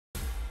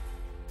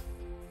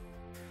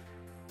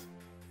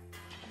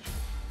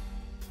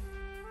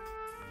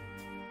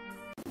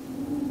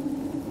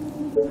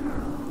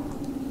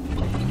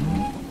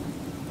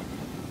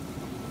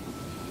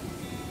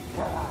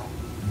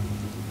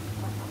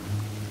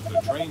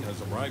The train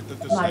has arrived at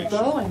the My station.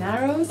 bow and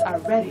arrows are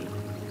ready.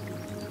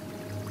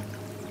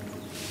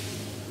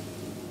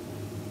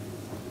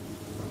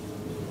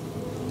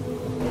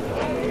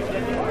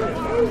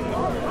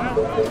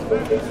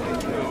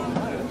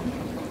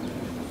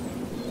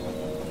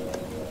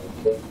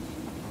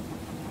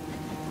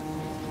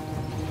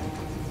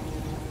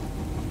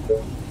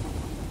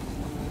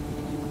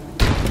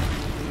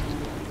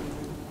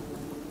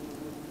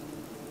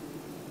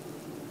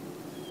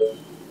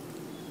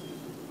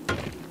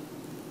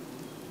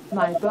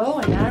 My bow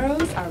and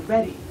arrows are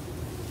ready.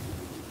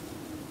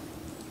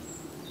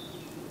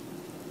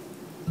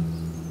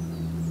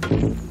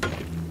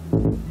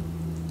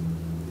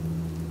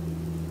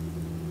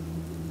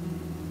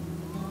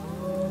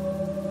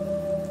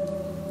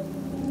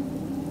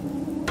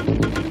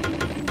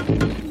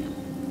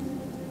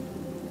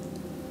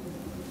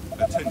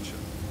 Attention.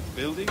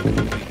 Building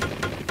completed.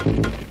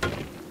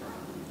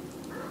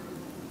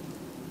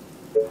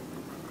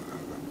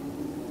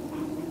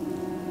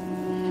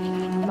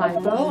 My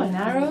bow and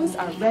arrows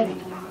are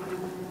ready.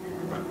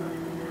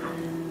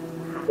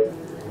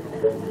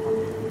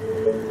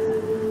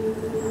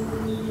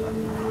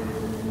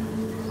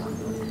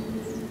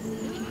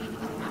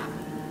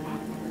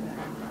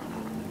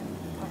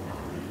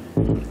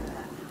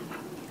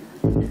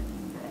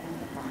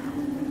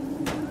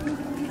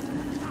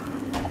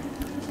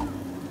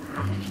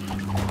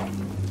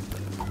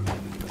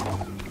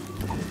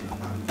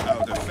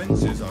 Our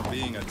defenses are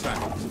being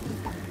attacked.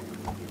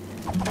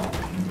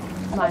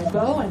 My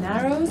bow and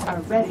arrows are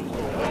ready.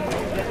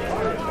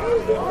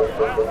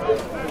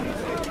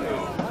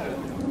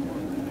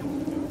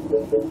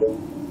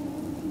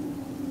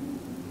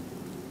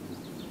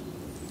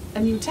 A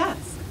new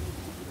task.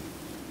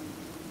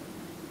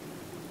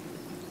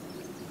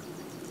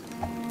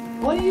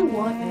 What do you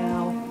want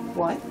now?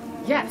 What?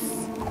 Yes.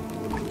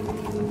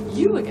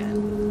 You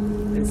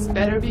again. This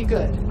better be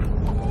good.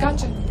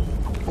 Gotcha.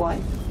 What?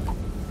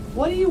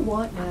 What do you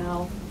want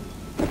now?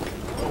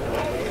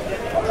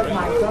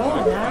 My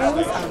bow and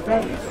arrows are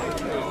ready.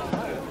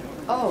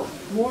 Oh,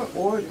 more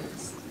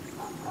orders.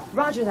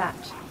 Roger that.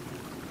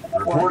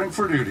 Reporting What?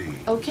 for duty.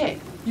 Okay,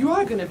 you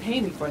are gonna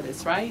pay me for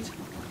this, right?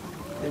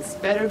 This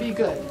better be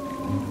good.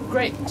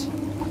 Great.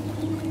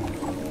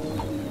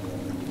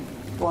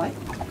 What?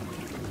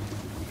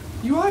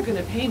 You are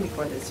gonna pay me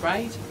for this,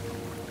 right?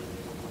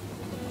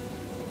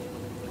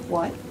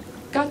 What?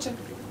 Gotcha.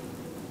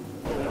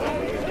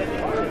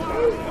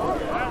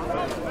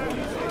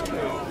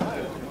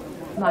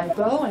 My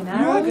bow and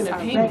arrows You're gonna are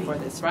pay ready. me for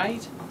this,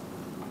 right?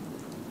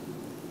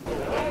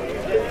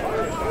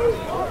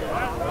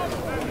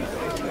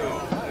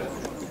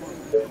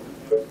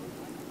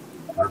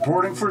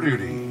 Reporting for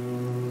duty.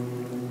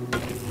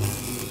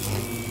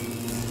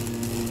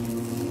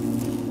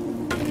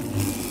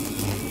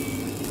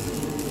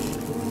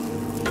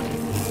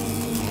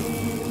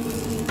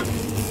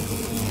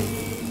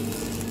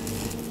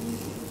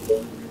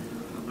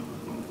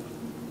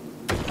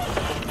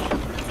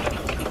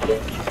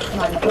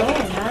 My bow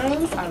and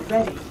arrows are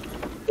ready.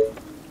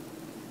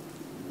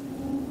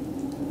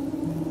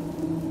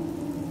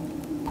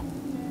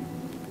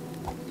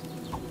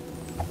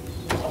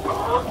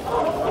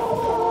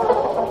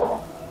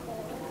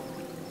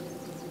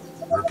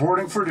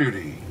 Reporting for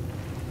duty.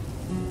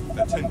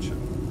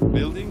 Attention.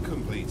 Building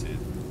completed.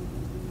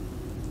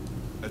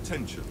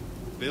 Attention.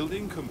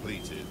 Building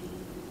completed.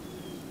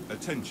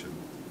 Attention.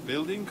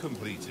 Building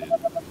completed.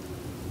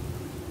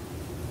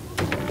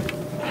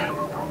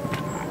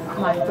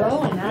 My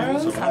bow and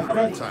arrows are Under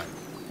ready. attack.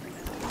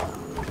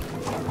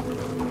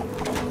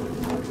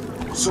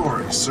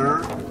 Sorry,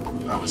 sir.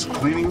 I was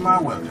cleaning my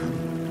weapon.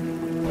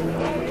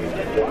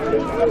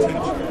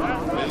 Attention.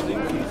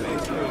 Building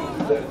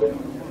completed.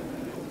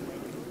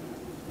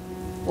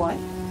 What?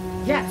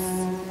 Yes.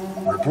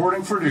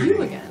 Reporting for duty.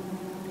 You again.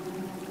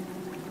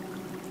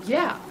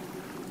 Yeah.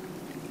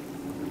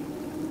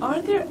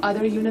 Aren't there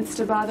other units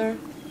to bother?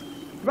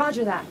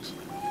 Roger that.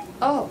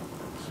 Oh,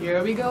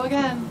 here we go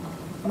again.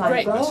 My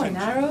Great. bow and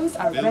arrows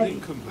are Building ready.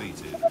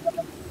 completed.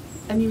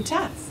 A new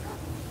task.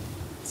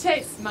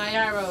 Chase my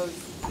arrows.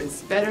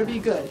 This better be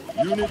good.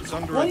 Units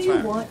under What do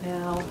attack. you want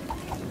now?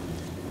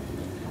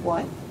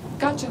 What?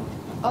 Gotcha.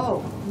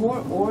 Oh,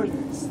 more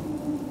orders.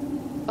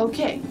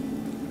 Okay.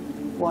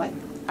 What?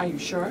 Are you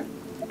sure?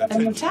 A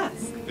new Attention.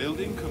 task.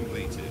 Building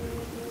completed.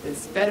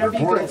 This better be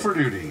Reporting good. for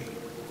duty.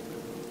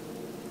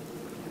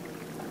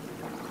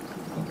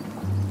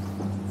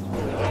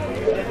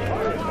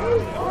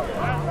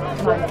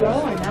 My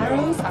bow and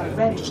arrows are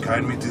ready. Just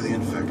guide me to the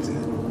infected.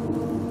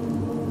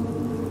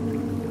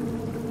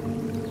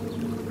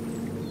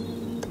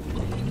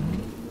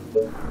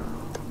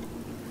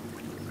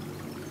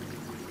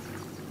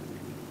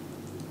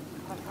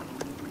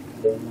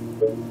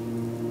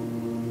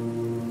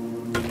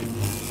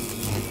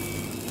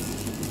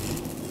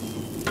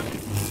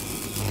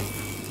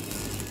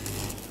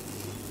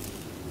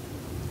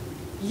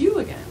 You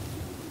again.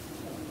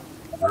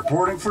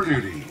 Reporting for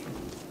duty.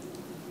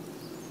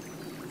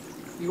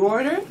 You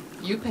order,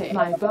 you pay.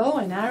 My bow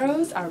and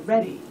arrows are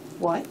ready.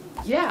 What?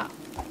 Yeah.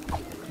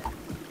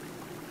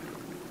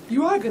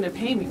 You are gonna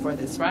pay me for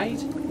this, right?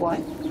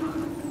 What?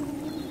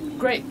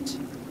 Great.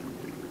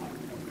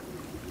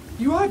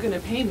 You are gonna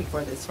pay me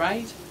for this,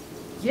 right?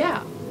 Yeah.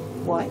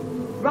 What?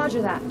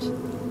 Roger that.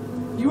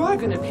 You are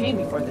gonna pay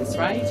me for this,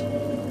 right?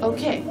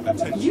 Okay.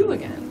 Attention. You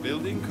again.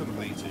 Building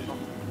completed.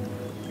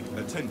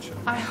 Attention.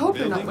 I hope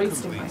you're not Building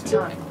wasting completed.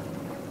 my time.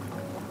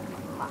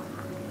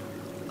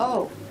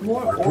 Oh,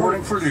 more Reporting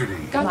orders. for duty.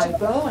 My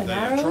bow and They are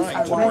arrows trying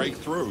are to ready. break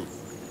through.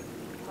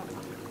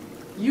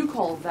 You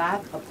call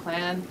that a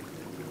plan?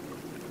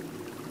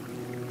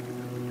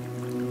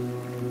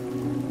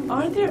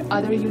 Aren't there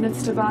other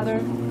units to bother?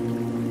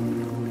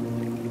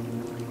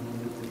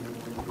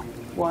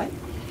 What?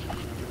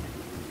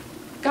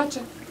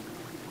 Gotcha.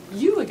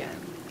 You again.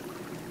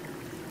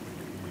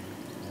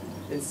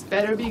 This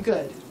better be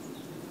good.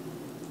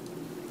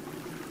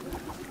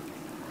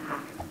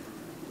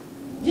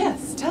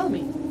 Yes, tell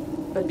me.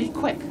 But be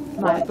quick.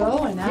 My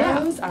bow and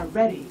arrows are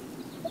ready.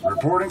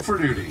 Reporting for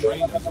duty.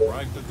 Train has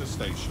arrived at the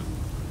station.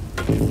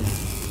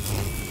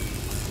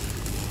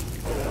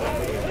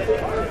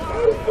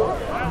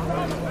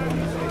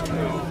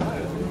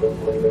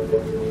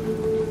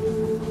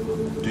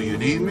 Do you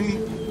need me?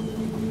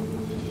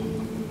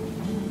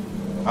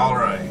 All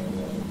right.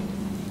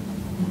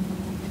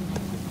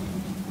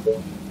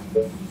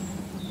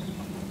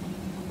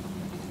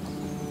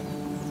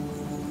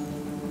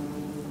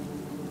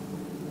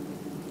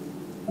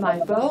 My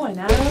bow and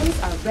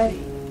arrows are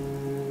ready.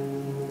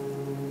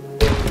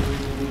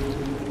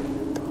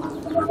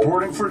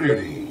 Reporting for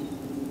duty.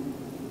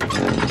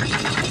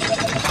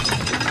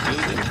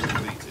 Building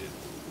completed.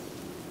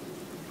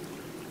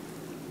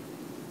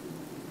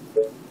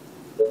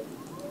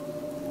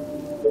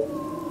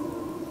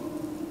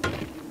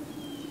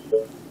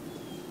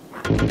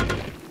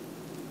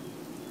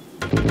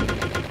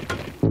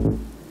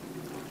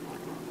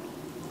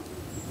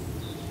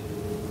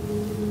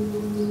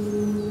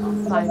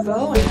 My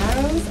bow and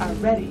arrows are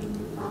ready.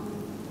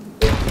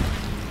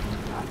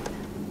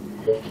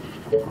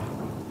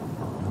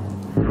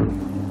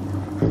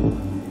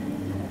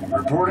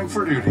 Reporting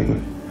for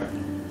duty.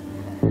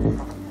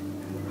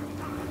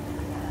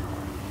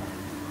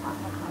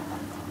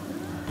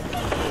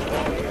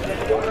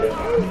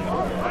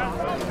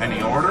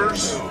 Any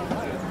orders?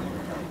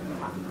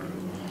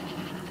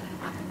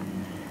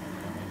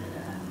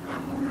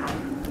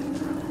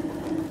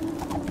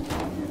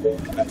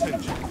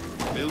 Attention.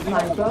 Building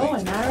My bow complete.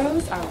 and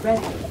arrows are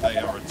ready. They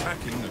are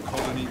attacking the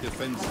colony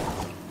defenses.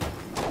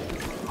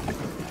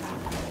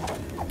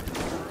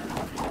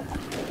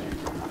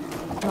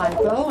 My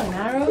bow and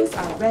arrows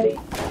are ready.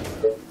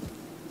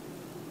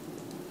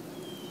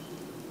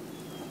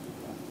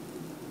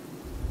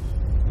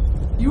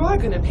 You are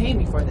gonna pay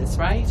me for this,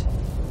 right?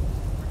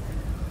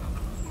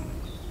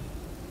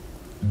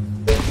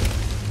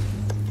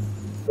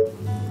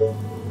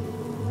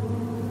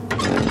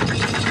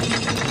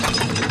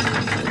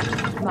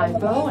 My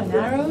bow and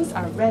arrows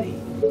are ready.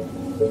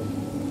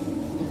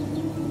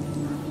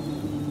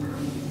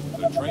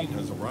 The train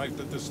has arrived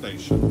at the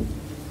station.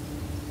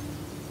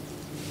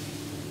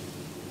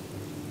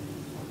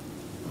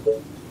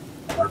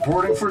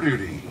 Reporting for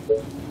duty.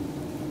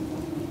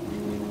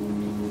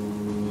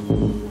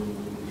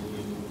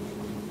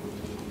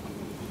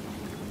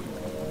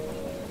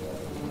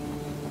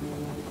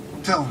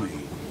 Tell me.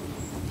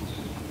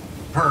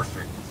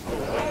 Perfect.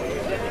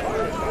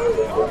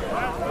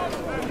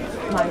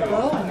 My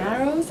bow and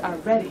arrows are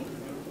ready.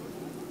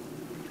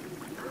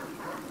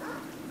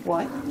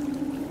 What?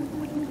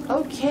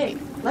 Okay,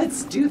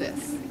 let's do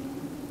this.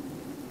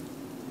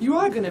 You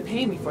are gonna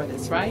pay me for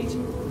this, right?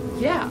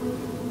 Yeah.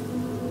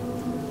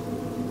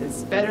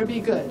 This better be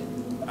good.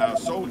 Our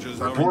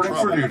soldiers are in Reporting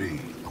for trouble. duty.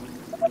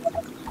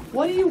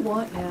 What do you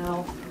want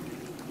now?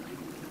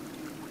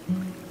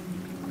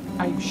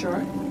 Are you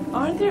sure?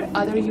 Aren't there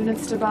other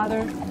units to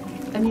bother?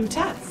 A new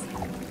task.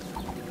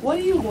 What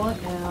do you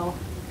want now?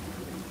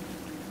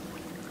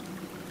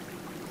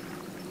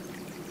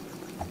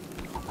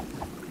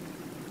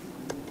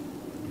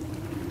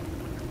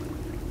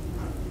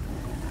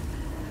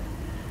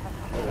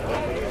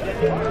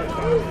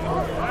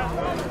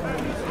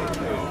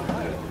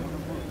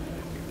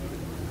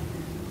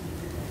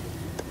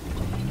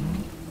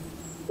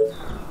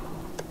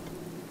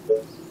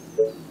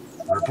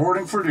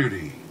 Reporting for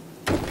duty.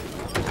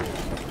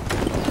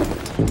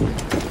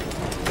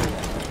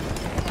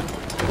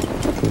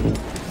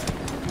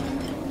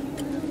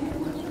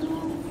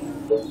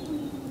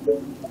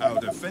 Our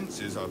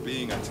defenses are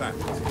being attacked.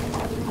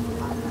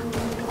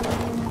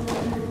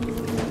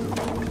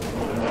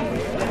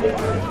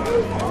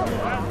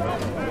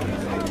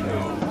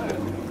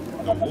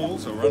 The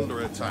walls are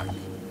under attack.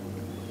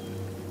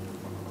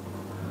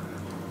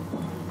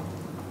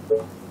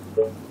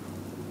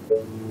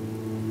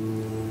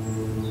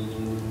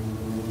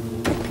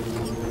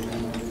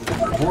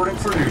 Reporting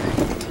for duty.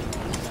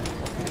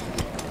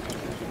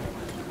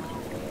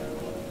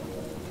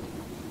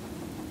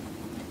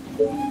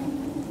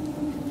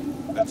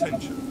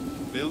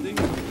 Attention. Building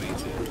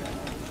completed.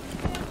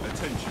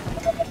 Attention.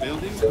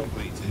 Building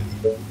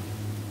completed.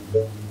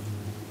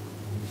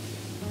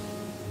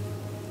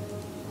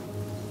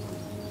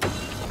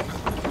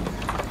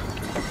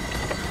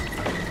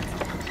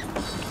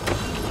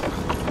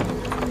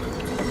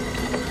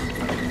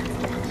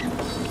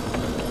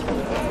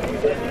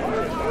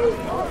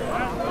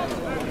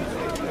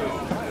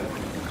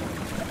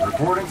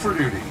 Reporting for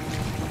duty.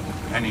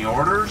 Any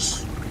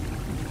orders?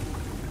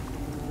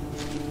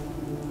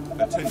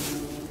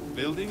 Attention.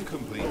 Building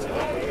completed.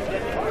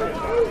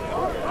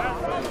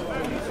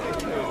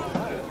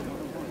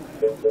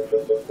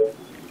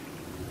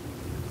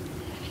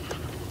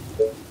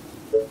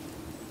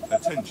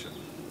 Attention.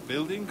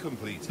 Building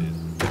completed.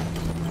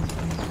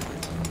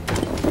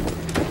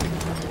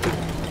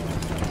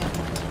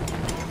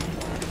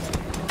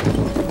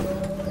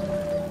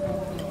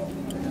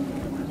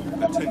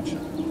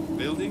 Attention.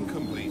 Building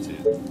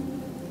completed.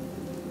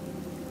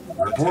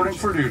 Reporting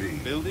for duty.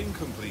 Building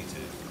completed.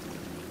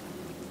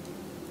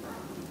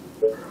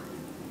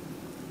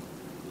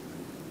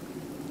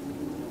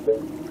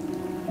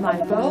 My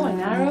bow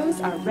and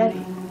arrows are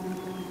ready.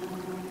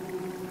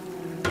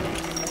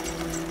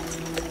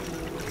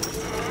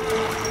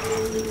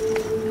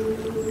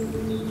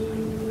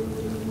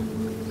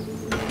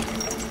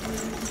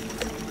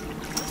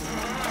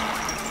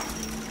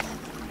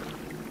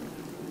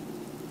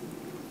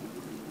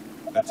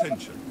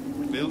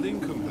 Attention. Building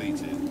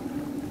completed.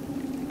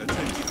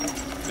 Attention.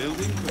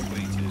 Building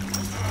completed.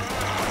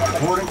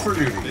 Reporting for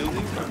duty.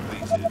 Building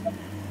completed.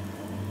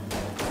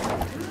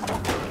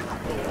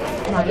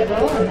 My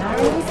bow and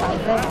arrows are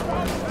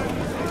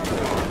ready.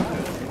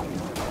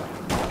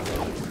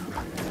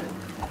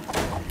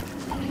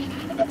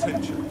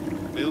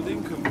 Attention.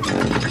 Building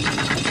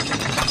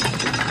completed.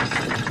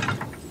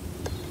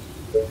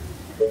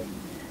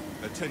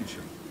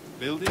 Attention.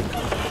 Building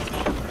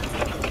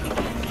completed.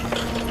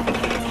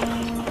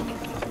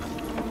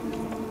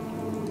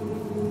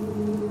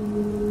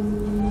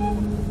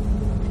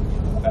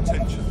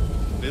 Attention.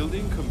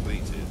 Building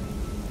completed.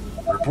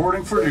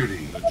 Reporting for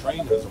duty. The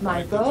train has arrived My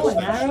at the bow and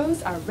station.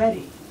 arrows are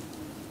ready.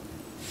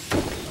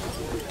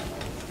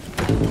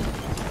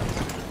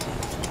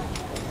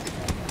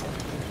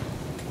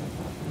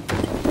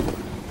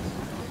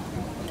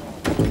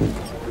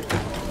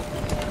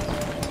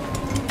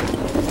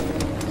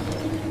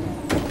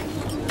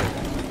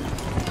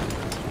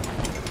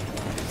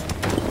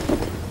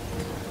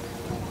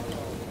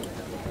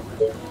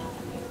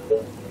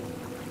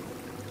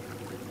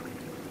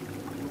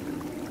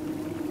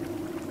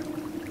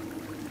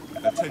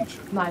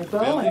 Attention. My bow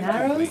Building and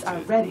arrows completed.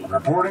 are ready.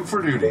 Reporting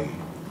for duty.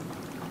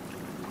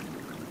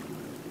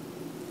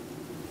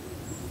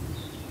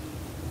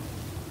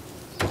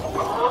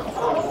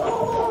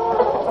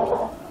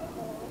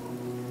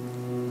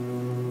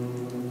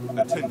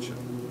 Attention.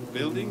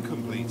 Building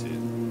completed.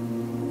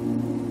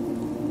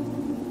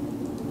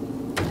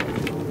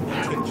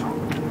 Attention.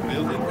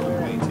 Building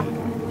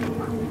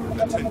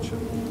completed. Attention.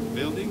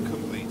 Building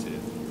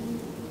completed.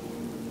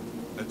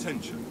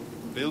 Attention.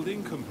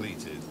 Building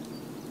completed.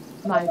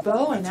 My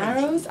bow and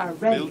Attention. arrows are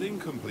ready. Building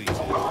completed.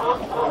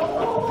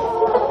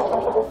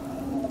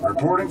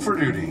 Reporting for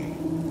duty.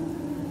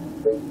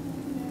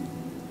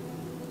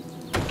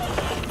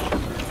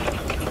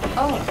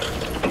 Oh,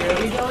 here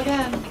we go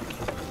again.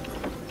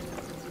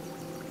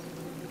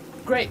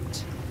 Great.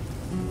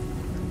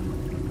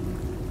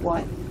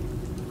 What?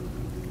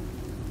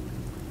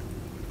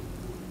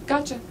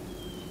 Gotcha.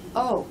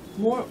 Oh,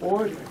 more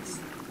orders.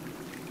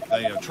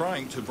 They are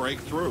trying to break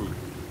through.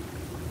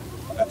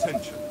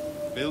 Attention.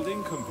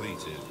 Building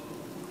completed.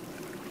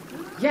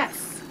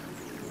 Yes.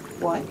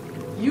 What?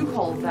 You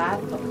call that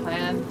a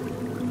plan?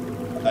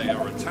 They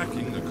are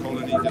attacking the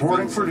colony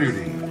Reporting for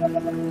defenses.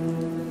 duty.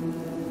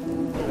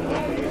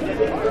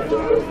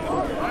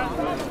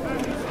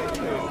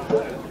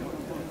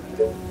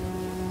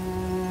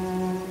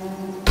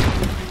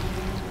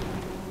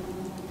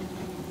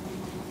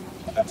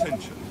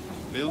 Attention.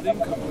 Building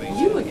completed.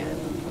 You again.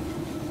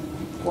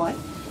 What?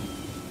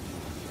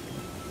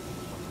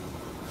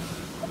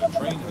 The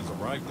train has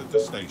arrived at the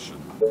station.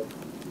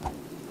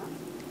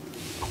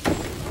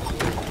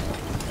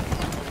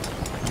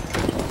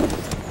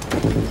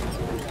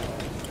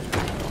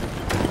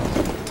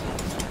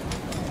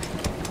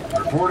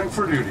 Reporting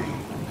for duty.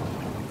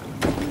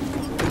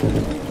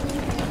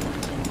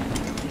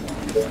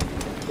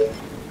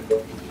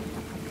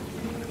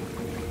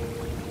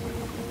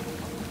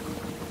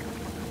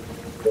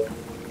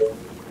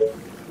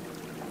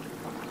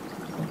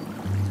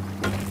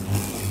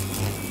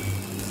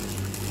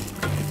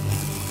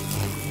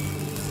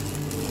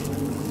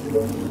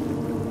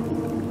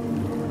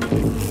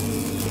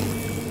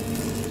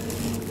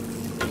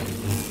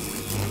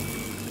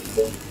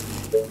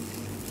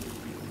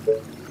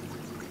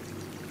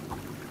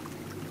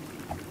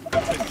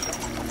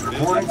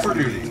 Reporting for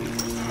duty.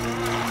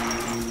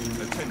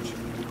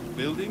 Attention.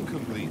 Building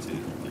completed.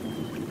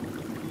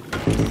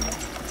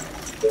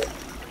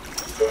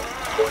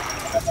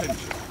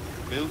 Attention.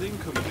 Building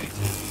completed.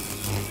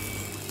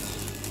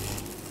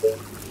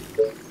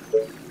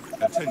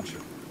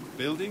 Attention.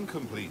 Building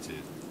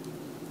completed.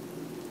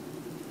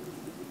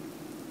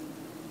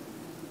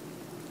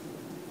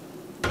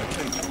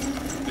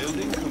 Attention.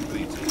 Building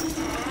completed.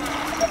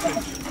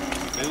 Attention.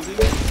 Building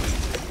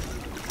completed.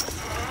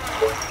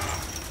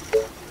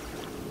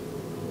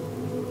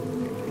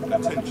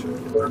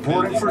 Attention.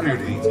 Reporting for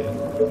duty.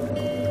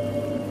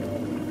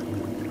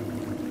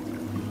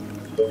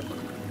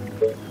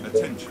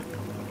 Attention.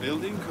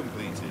 Building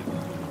completed.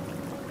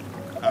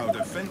 Our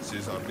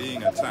defenses are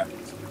being attacked.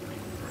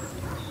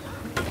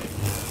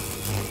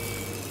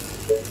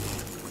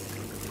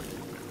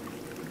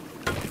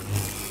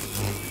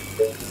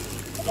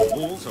 The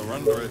walls are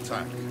under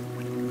attack.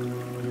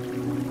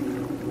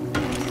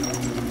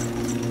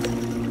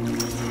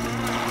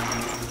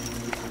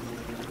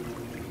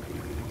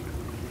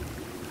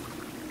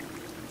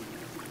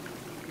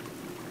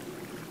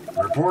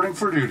 Reporting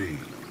for duty.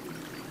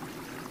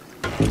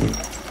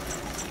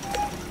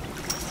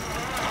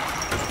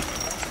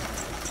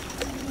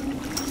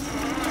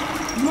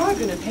 You are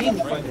gonna pay me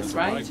for Train this, has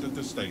right? arrived at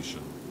the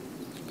station.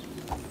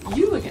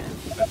 You again.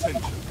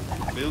 Attention.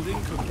 Building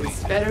This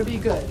completed. better be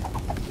good.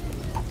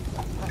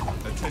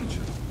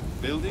 Attention.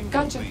 Building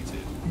Gotcha. completed.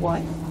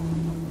 What?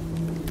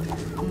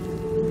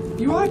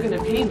 You are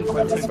gonna pay me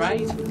for this,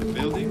 right?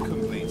 Building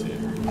completed.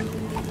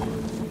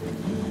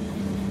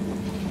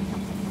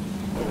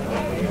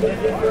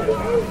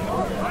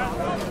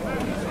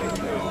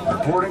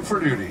 Reporting for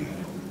duty.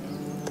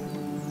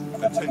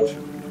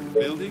 Attention.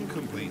 Building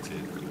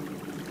completed.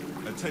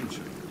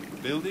 Attention.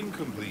 Building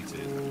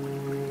completed.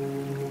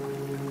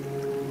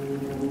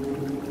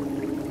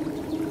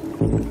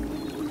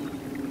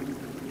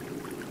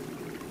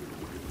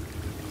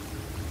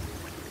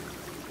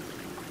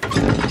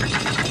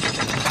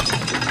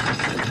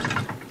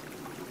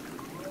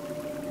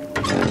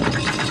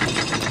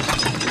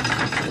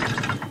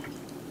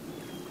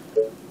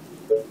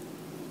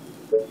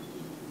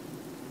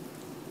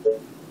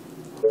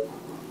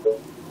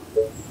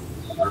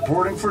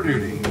 Reporting for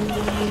duty.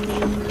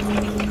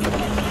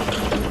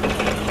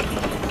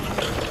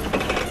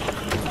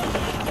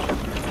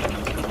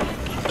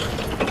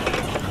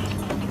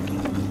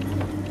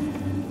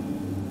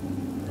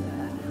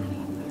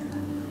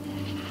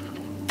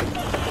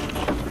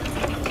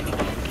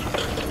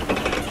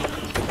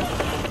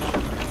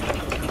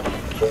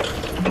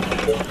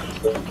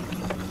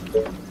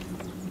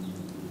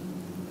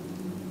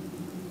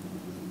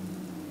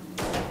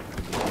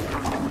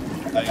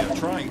 They are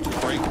trying to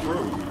break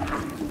through.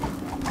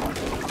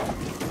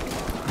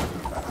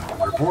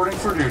 Reporting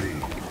for duty.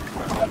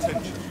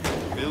 Attention.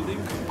 Building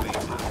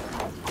completed.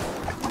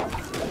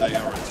 They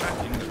are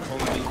attacking the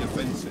colony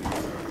defenses.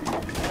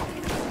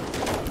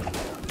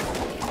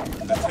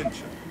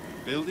 Attention.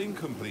 Building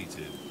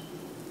completed.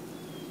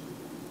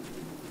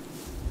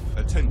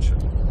 Attention.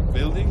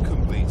 Building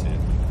completed.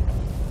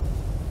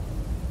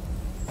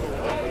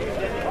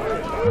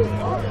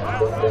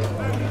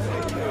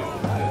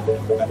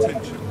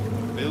 Attention.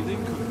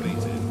 Building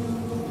completed.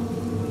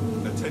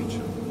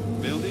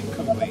 Attention. Building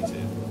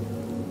completed.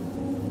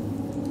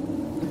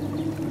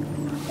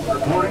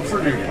 Reporting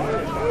for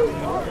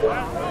duty.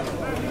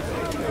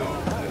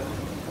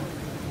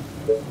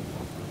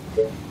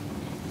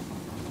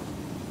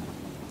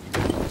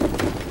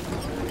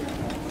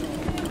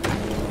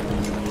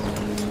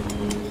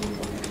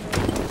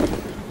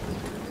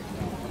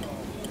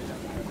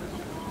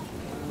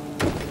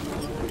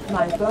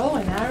 My bow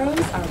and arrows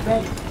are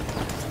ready.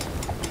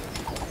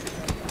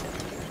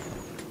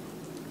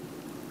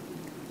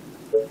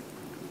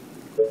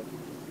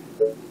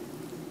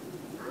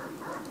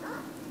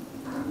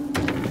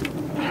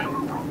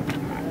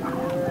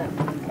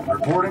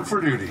 Reporting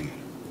for duty.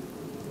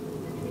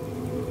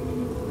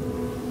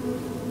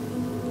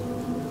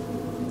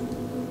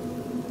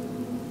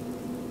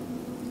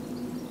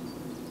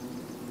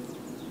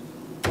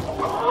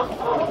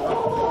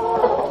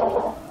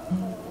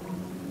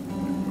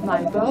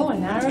 My bow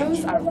and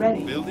arrows are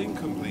ready. Building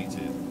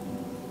completed.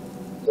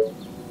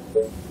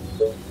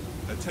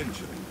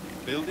 Attention.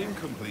 Building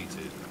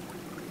completed.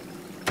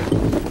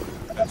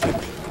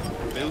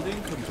 Attention.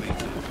 Building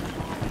completed.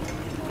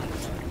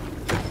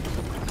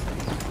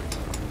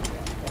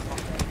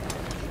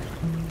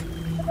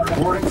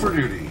 Reporting for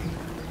duty.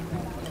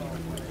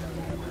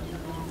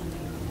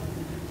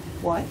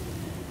 What?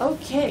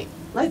 Okay,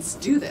 let's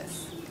do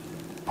this.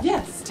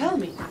 Yes, tell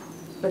me.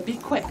 But be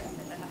quick.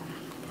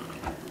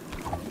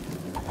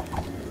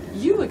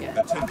 You again.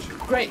 Attention.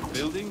 Great.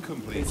 Building This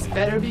completed.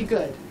 better be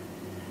good.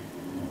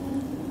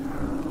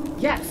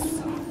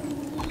 Yes.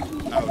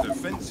 Our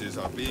defenses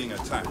are being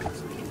attacked.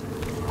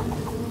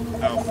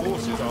 Our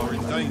forces are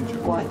in danger.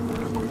 What?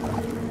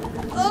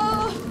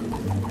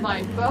 Oh!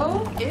 My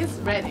bow is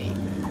ready.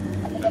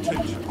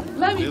 Attention.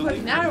 Let me put Building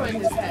an arrow in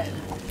his completed.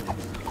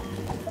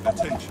 head.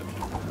 Attention.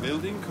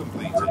 Building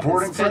completed.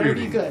 Reporting This for better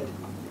duty. be good.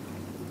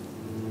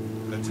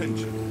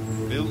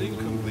 Attention. Building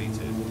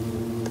completed.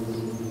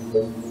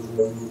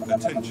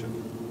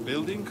 Attention.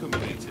 Building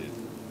completed.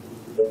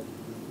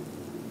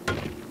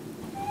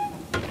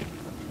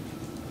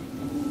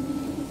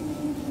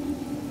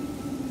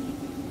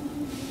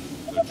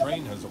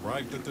 has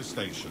arrived at the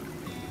station.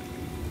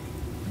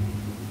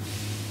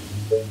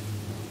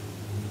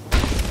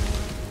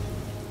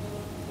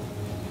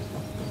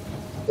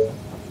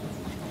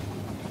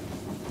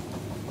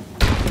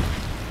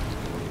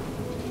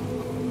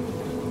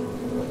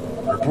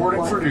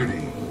 Reporting for duty.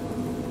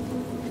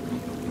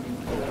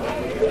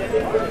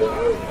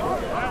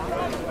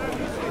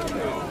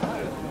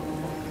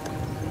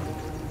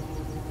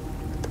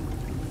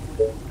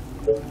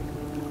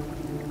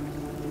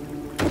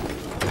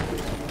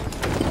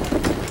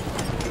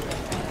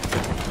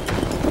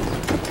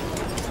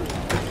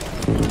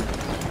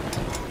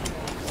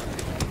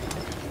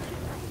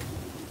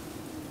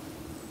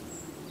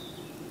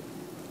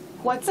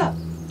 What's up?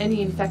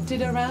 Any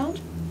infected around?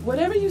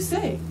 Whatever you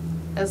say,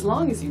 as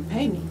long as you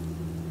pay me.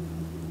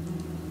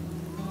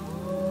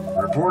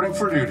 Reporting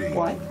for duty.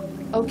 What?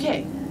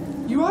 Okay,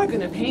 you are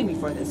gonna pay me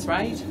for this,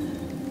 right?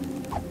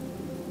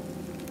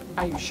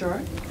 Are you sure?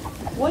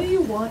 What do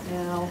you want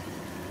now?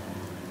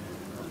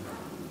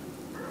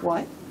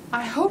 What?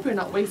 I hope you're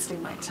not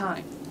wasting my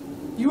time.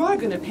 You are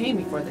gonna pay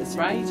me for this,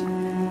 right?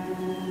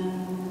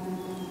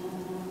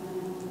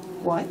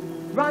 What?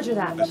 Roger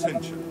that.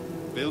 Attention.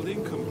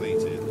 Building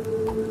completed.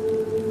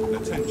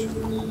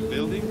 Attention.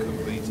 Building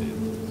completed.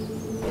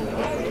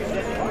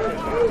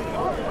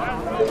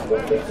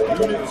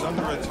 Units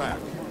under attack.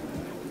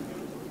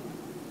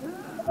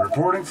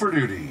 Reporting for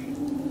duty.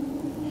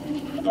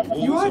 The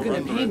walls You are under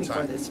gonna pay me for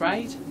attack. this,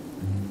 right?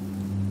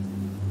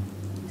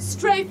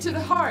 Straight to the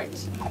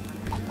heart.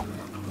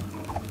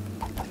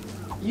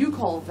 You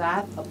call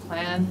that a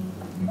plan?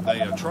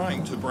 They are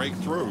trying to break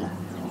through.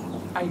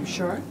 Are you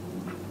sure?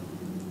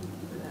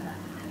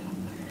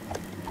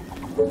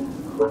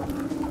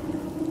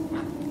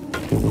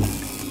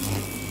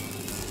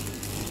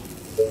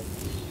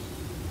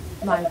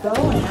 My bow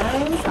and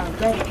arrows are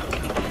ready.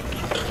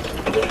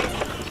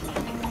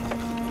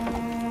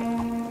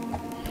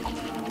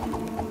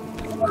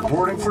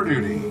 Reporting for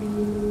duty.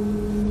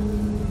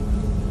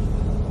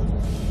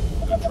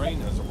 The train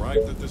has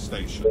arrived at the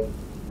station.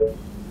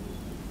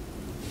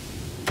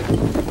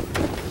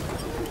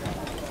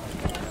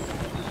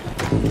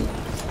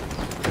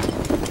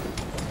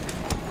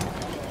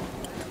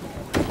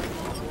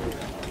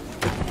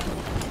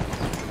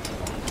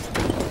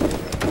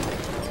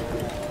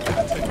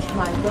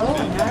 My bow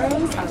and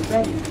arrows are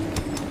ready.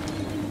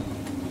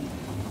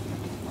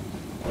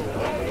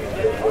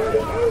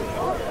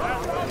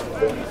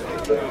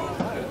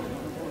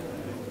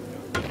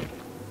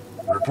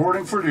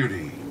 Reporting for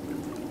duty.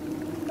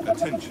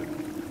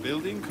 Attention.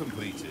 Building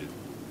completed.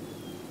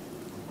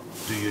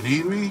 Do you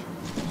need me?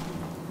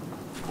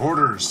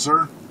 Orders,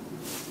 sir.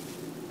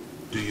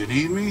 Do you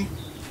need me?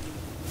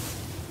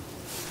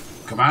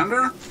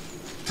 Commander?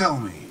 Tell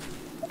me.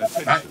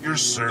 Attention. At your Building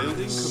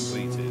service.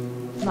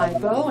 completed. My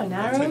bow and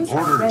arrows are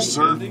Orders, ready.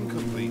 sir. Building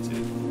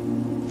completed.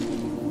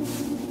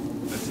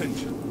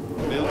 Attention.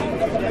 Building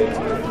completed.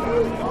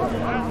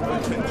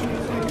 Attention.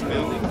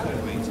 Building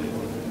completed.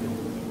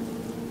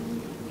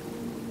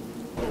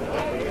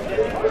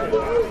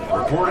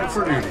 Reporting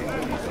for duty.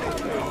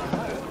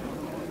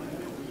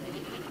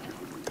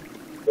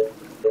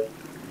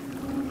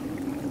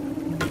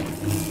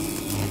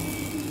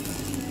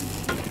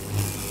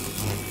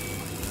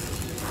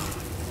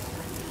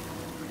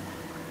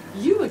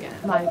 You again.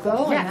 My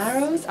bow and Yes.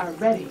 arrows are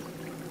ready.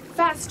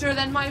 Faster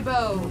than my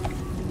bow.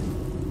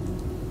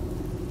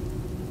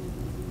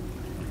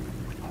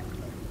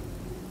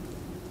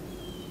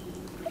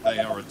 They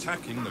are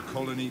attacking the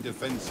colony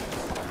defenses.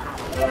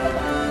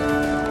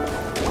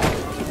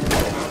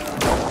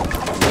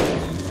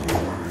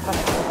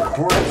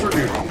 Reporting for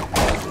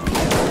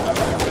duty.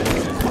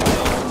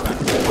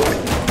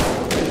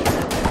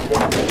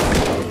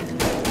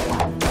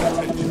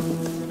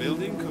 Attention.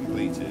 Building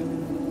completed.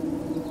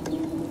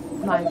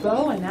 My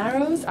bow and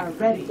arrows are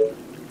ready.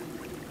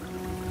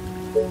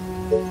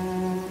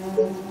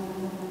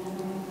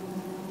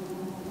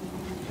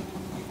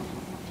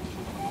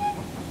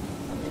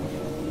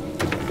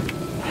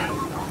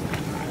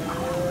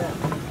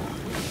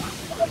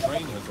 The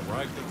train has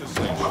arrived at the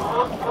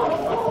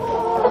station.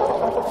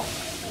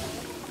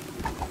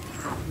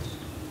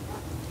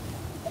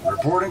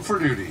 Reporting for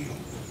duty.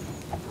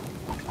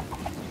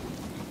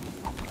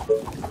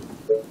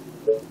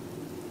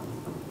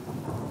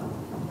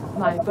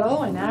 My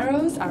bow and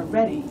arrows are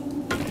ready.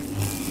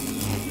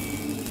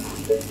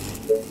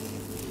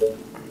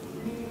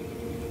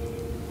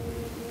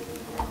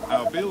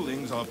 Our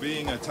buildings are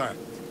being attacked.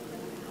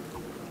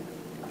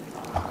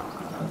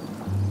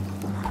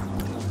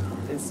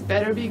 This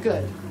better be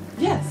good.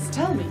 Yes,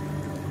 tell me.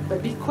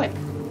 But be quick.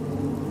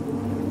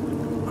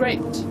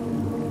 Great.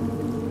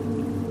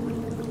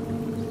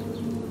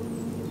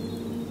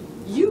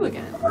 You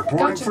again. Reporting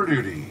Gotcha. for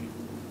duty.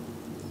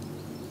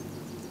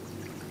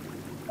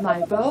 My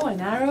bow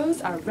and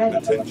arrows are ready.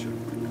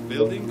 Attention.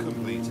 Building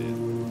completed.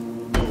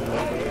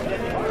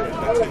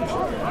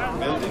 Attention.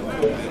 Building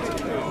completed.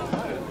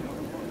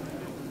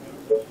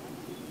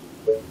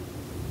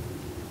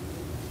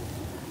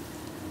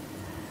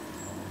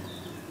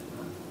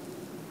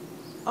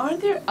 Aren't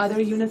Aren't there other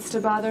units to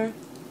bother?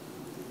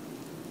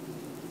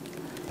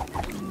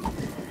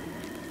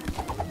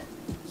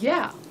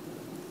 Yeah.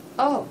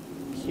 Oh,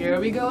 here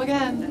we go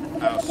again.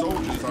 Our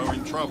soldiers are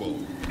in trouble.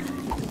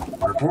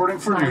 Reporting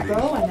for My duty.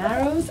 bow and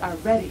arrows are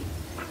ready.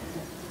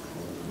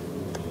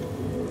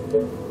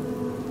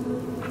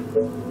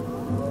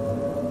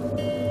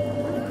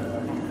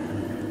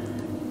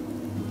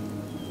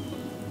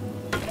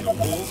 The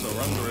walls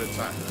are under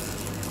attack.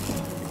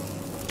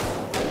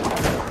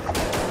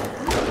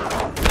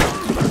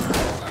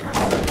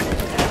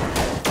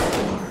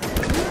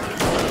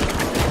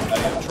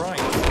 They are trying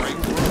to break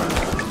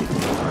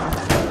through.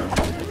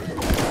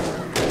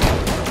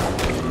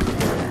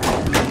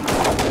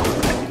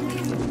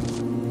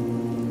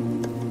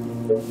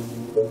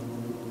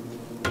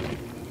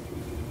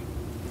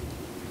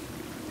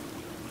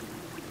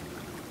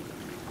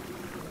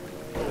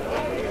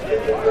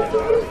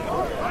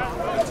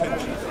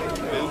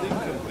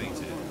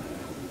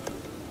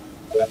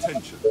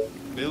 Attention,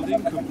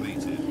 building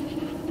completed.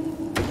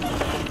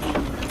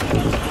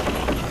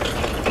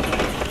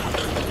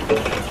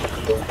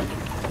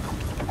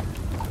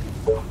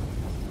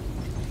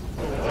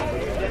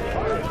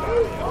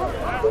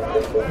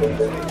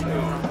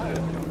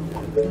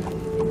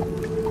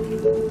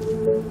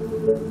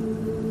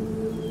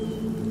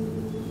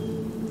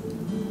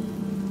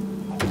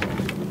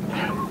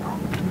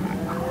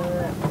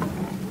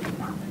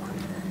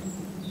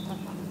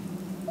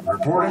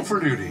 Reporting for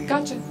duty.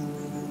 Gotcha.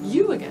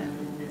 You again.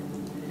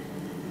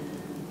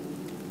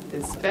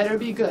 This better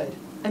be good.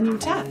 A new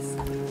task.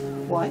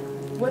 What?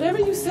 Whatever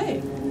you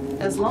say,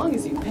 as long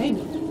as you pay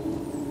me.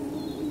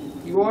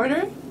 You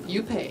order,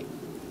 you pay.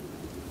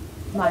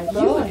 My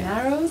bow and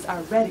arrows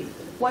are ready.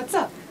 What's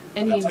up?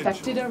 Any Attention.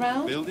 infected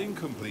around? Building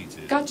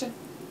completed. Gotcha.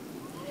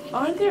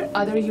 Aren't there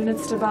other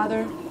units to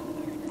bother?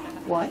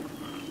 What?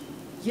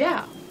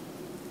 Yeah.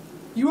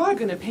 You are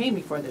gonna pay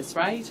me for this,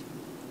 right?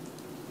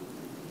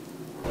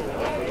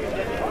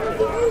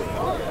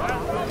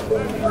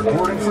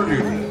 Reporting for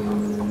duty.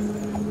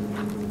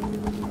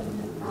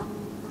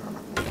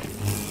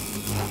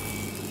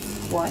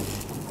 What?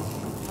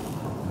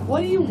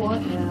 What do you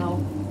want now?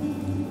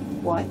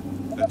 What?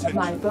 Attention.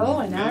 My bow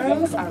and Building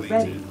arrows are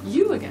completed. ready.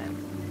 You again.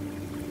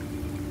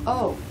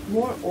 Oh,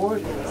 more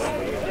orders.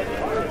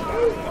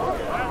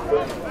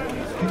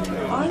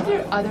 Aren't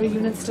there other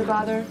units to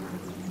bother?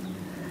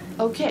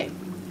 Okay.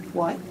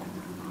 What?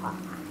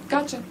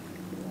 Gotcha.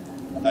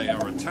 They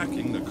are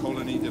attacking the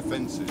colony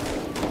defenses.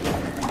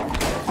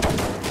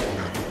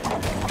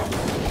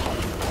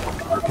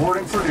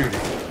 Reporting for duty.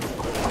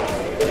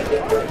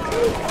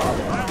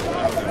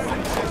 Our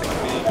defenses are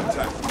being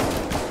attacked.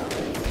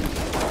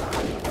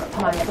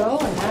 My bow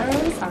and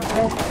arrows are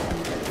ready.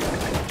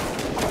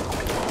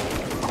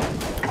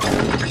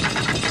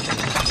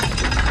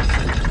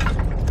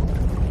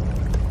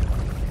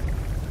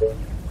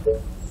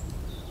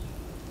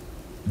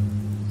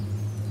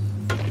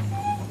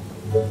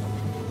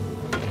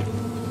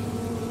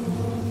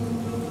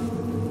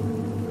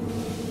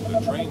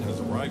 The train has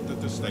arrived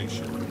at the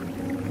station.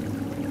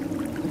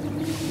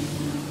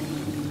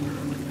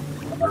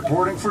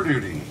 Reporting for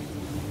duty.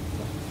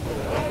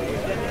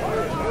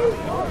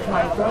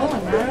 My bow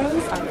and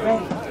arrows are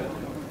ready.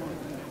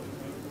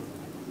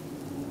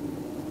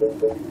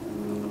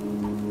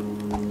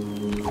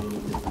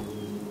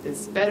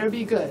 This better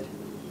be good.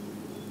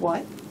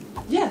 What?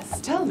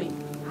 Yes, tell me.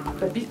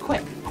 But be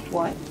quick.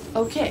 What?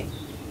 Okay.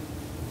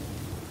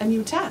 A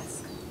new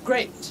task.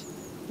 Great.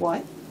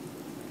 What?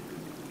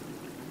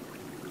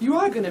 You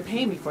are gonna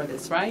pay me for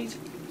this, right?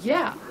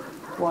 Yeah.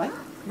 What?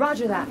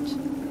 Roger that.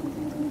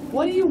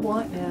 What do you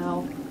want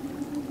now?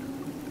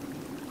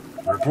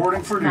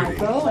 Reporting for My duty.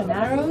 bow and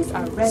arrows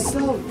are ready.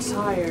 So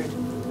tired.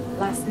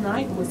 Last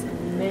night was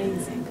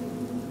amazing.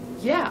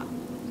 Yeah.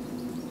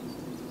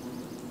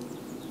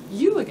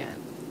 You again.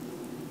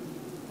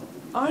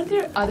 Aren't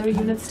there other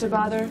units to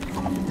bother?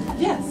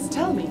 Yes,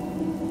 tell me.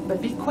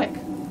 But be quick.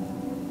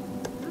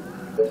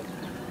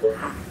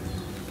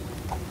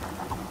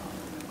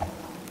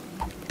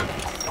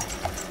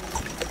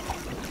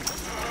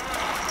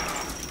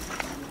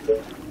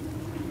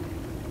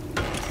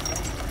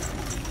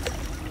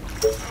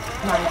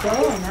 My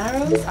bow and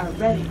arrows are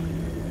ready.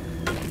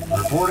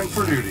 Reporting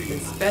for duty.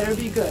 This better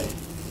be good.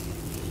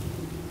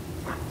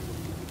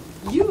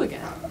 You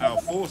again. Our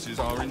forces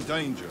are in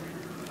danger.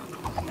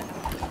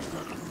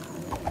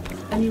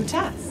 A new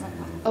task.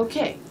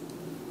 Okay.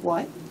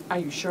 What? Are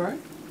you sure?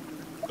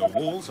 The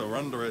walls are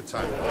under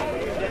attack.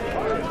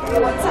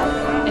 What's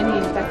up? Any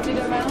infected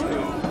around?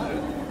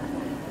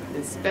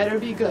 This better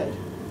be good.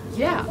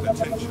 Yeah.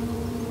 Attention.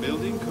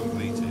 Building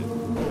completed.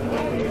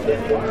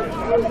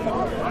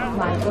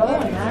 My bow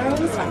and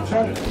arrows are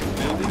ready.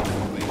 Building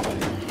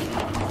completed.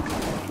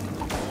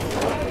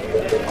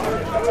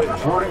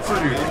 Reporting for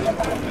duty. Building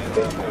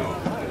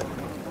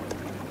completed.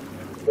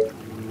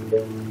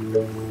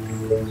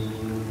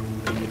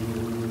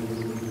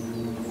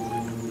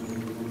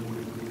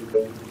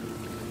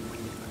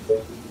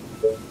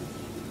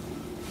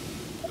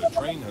 The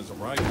train has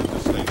arrived at the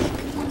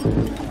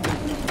station.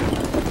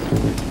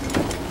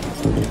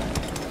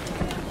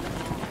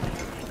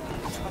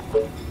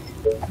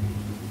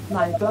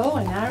 My bow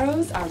and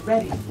arrows are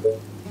ready.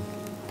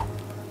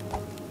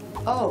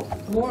 Oh,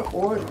 more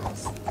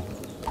orders.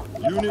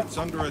 Units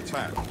under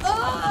attack.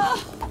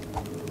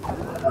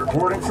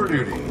 Reporting for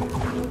duty.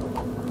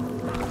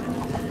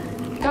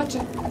 Gotcha.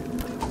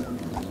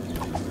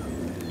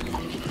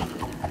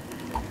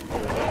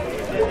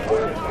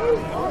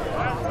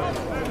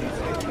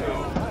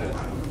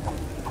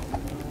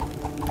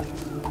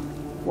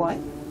 What?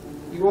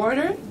 You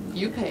order,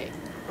 you pay.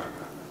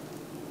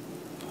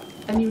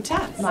 A new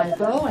task. My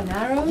bow and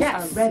arrows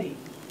are ready.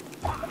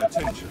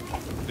 Attention.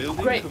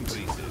 Building Great.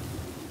 completed.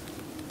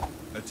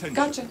 Attention.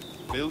 Gotcha.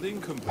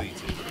 Building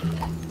completed.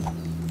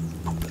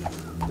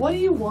 What do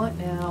you want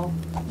now?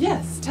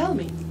 Yes, tell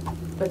me.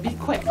 But be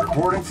quick.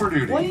 Reporting for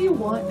duty. What do you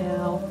want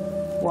now?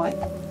 What?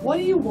 What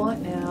do you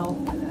want now?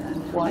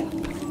 What?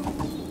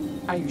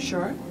 Are you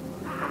sure?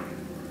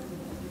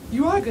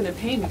 You are gonna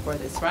pay me for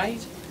this,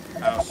 right?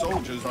 Our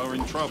soldiers are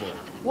in trouble.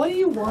 What do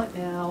you want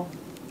now?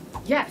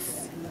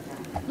 Yes.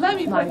 Let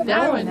me My put an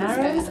bow arrow and in his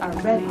arrows head.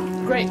 are ready.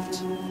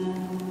 Great.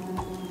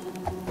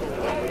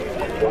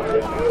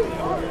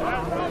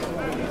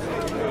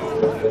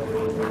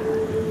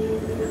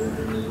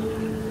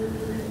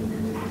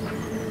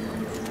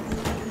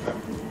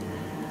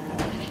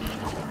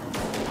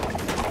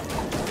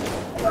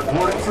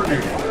 Reporting for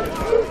duty.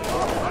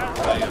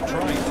 They are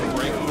trying to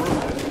break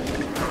through.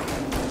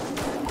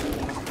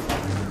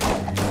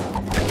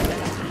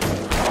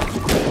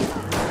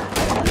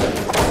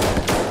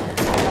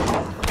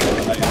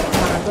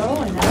 My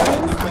bow and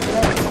arrows are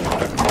ready.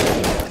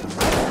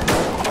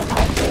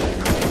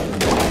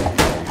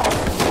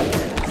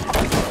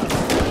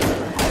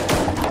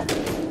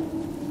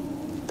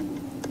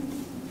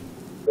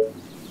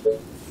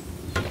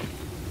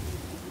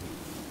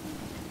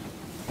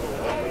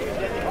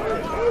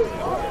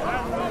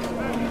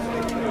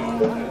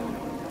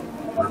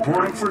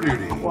 Reporting for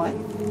duty. What?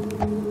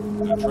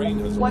 The train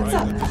has What's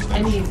up? arrived at the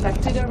station. Any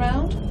infected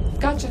around?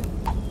 Gotcha.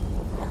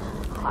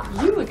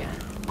 You again.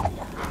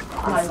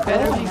 My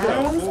bow and Our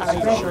arrows forces are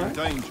are in ready.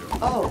 danger.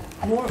 Oh,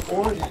 more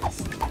orders.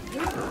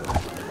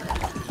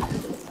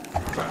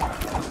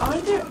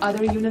 Aren't there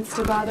other units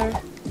to bother?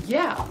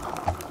 Yeah.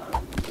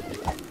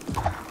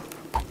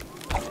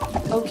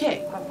 Okay.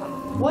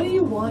 What do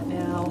you want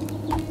now?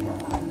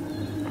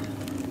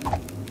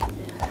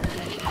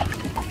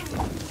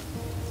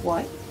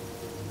 What?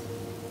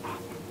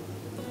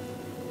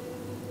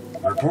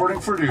 Reporting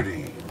for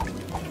duty.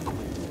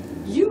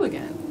 You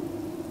again.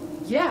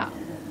 Yeah.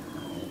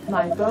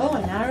 My bow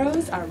and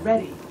arrows are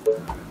ready.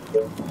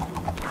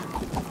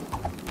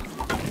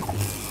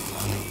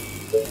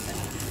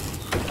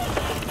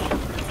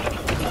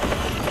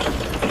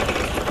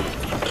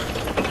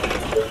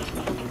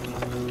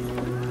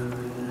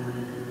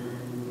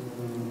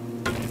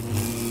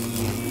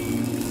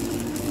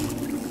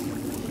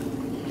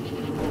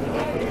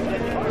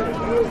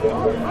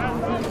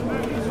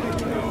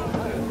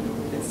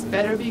 This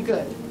better be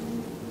good.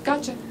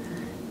 Gotcha.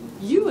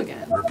 You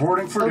again.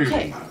 Reporting for Okay.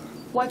 duty.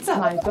 What's up?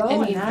 My bow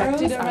Any and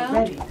arrows infected are around?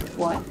 ready.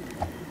 What?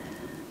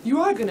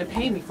 You are gonna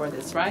pay me for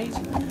this, right?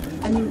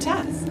 A new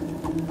task.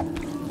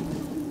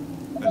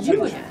 You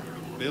Attention. again.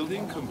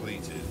 Building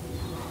completed.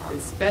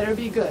 This better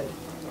be good.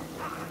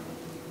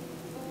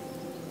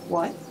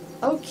 What?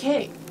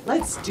 Okay,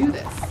 let's do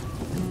this.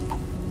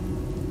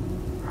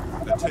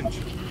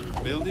 Attention.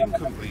 Building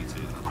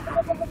completed.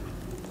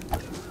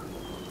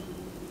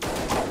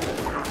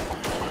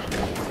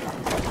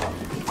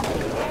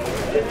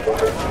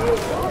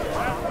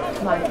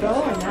 My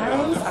bow and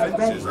arrows are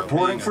ready. Defenses are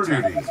Reporting being for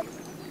attacked. duty.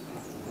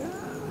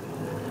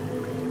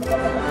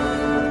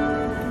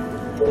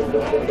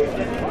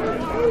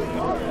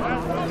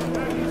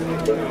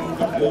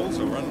 The walls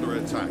are under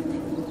attack.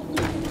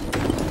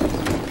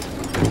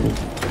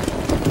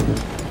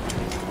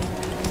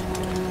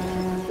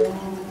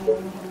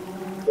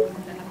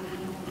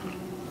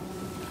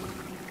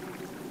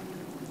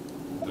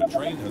 The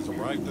train has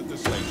arrived at the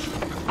station.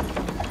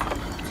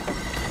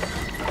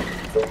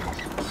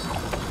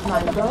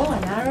 My bow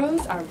and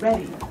arrows are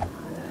ready.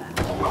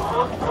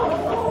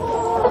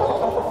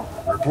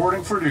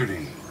 Reporting for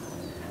duty.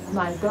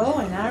 My bow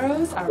and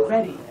arrows are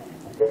ready.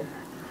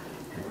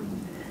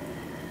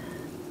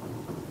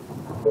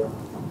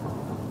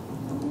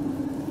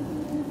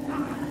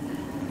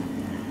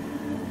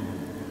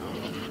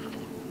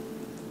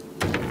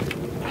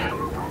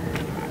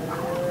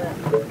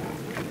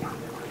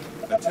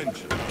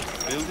 Attention.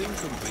 Building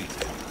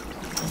completed.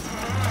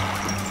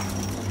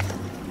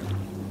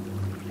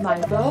 My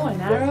bow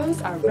and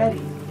arrows are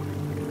ready.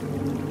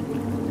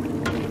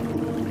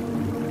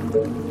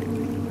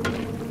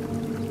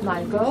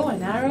 My bow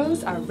and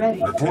arrows are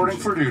ready. Reporting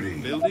for duty.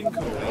 Building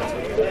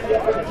completed.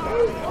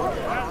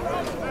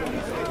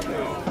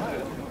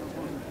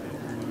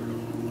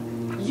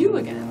 You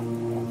again.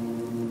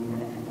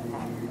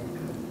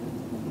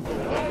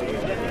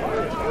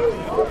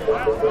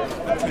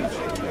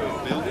 Attention.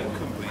 Building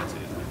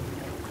completed.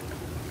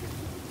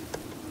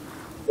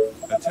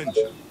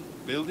 Attention.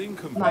 Building My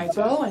completed.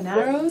 bow and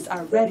arrows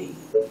are ready.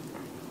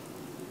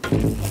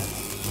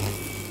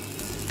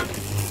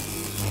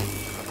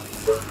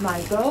 My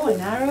bow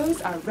and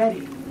arrows are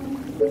ready.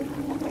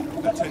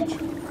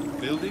 Attention.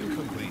 Building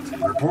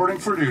completed. Reporting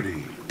for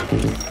duty.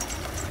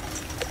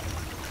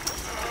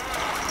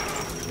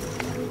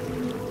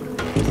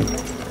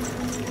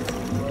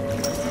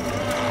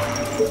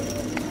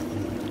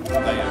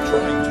 They are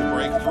trying to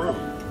break through.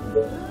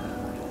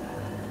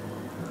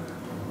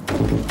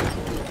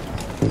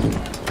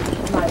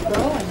 My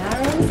bow and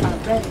arrows are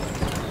ready.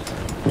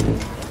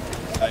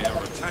 They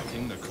are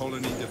attacking the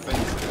colony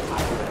defenses.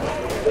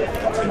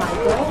 My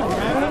bow and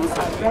arrows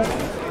are ready.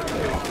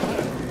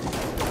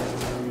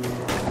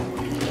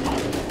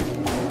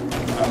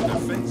 Our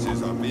defenses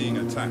are being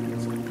attacked.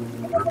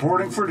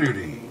 Reporting for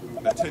duty.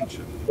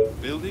 Attention.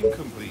 Building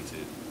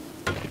completed.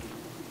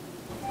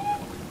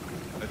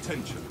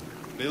 Attention.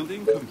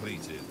 Building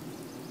completed.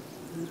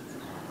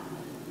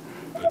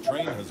 The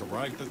train has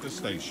arrived at the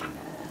station.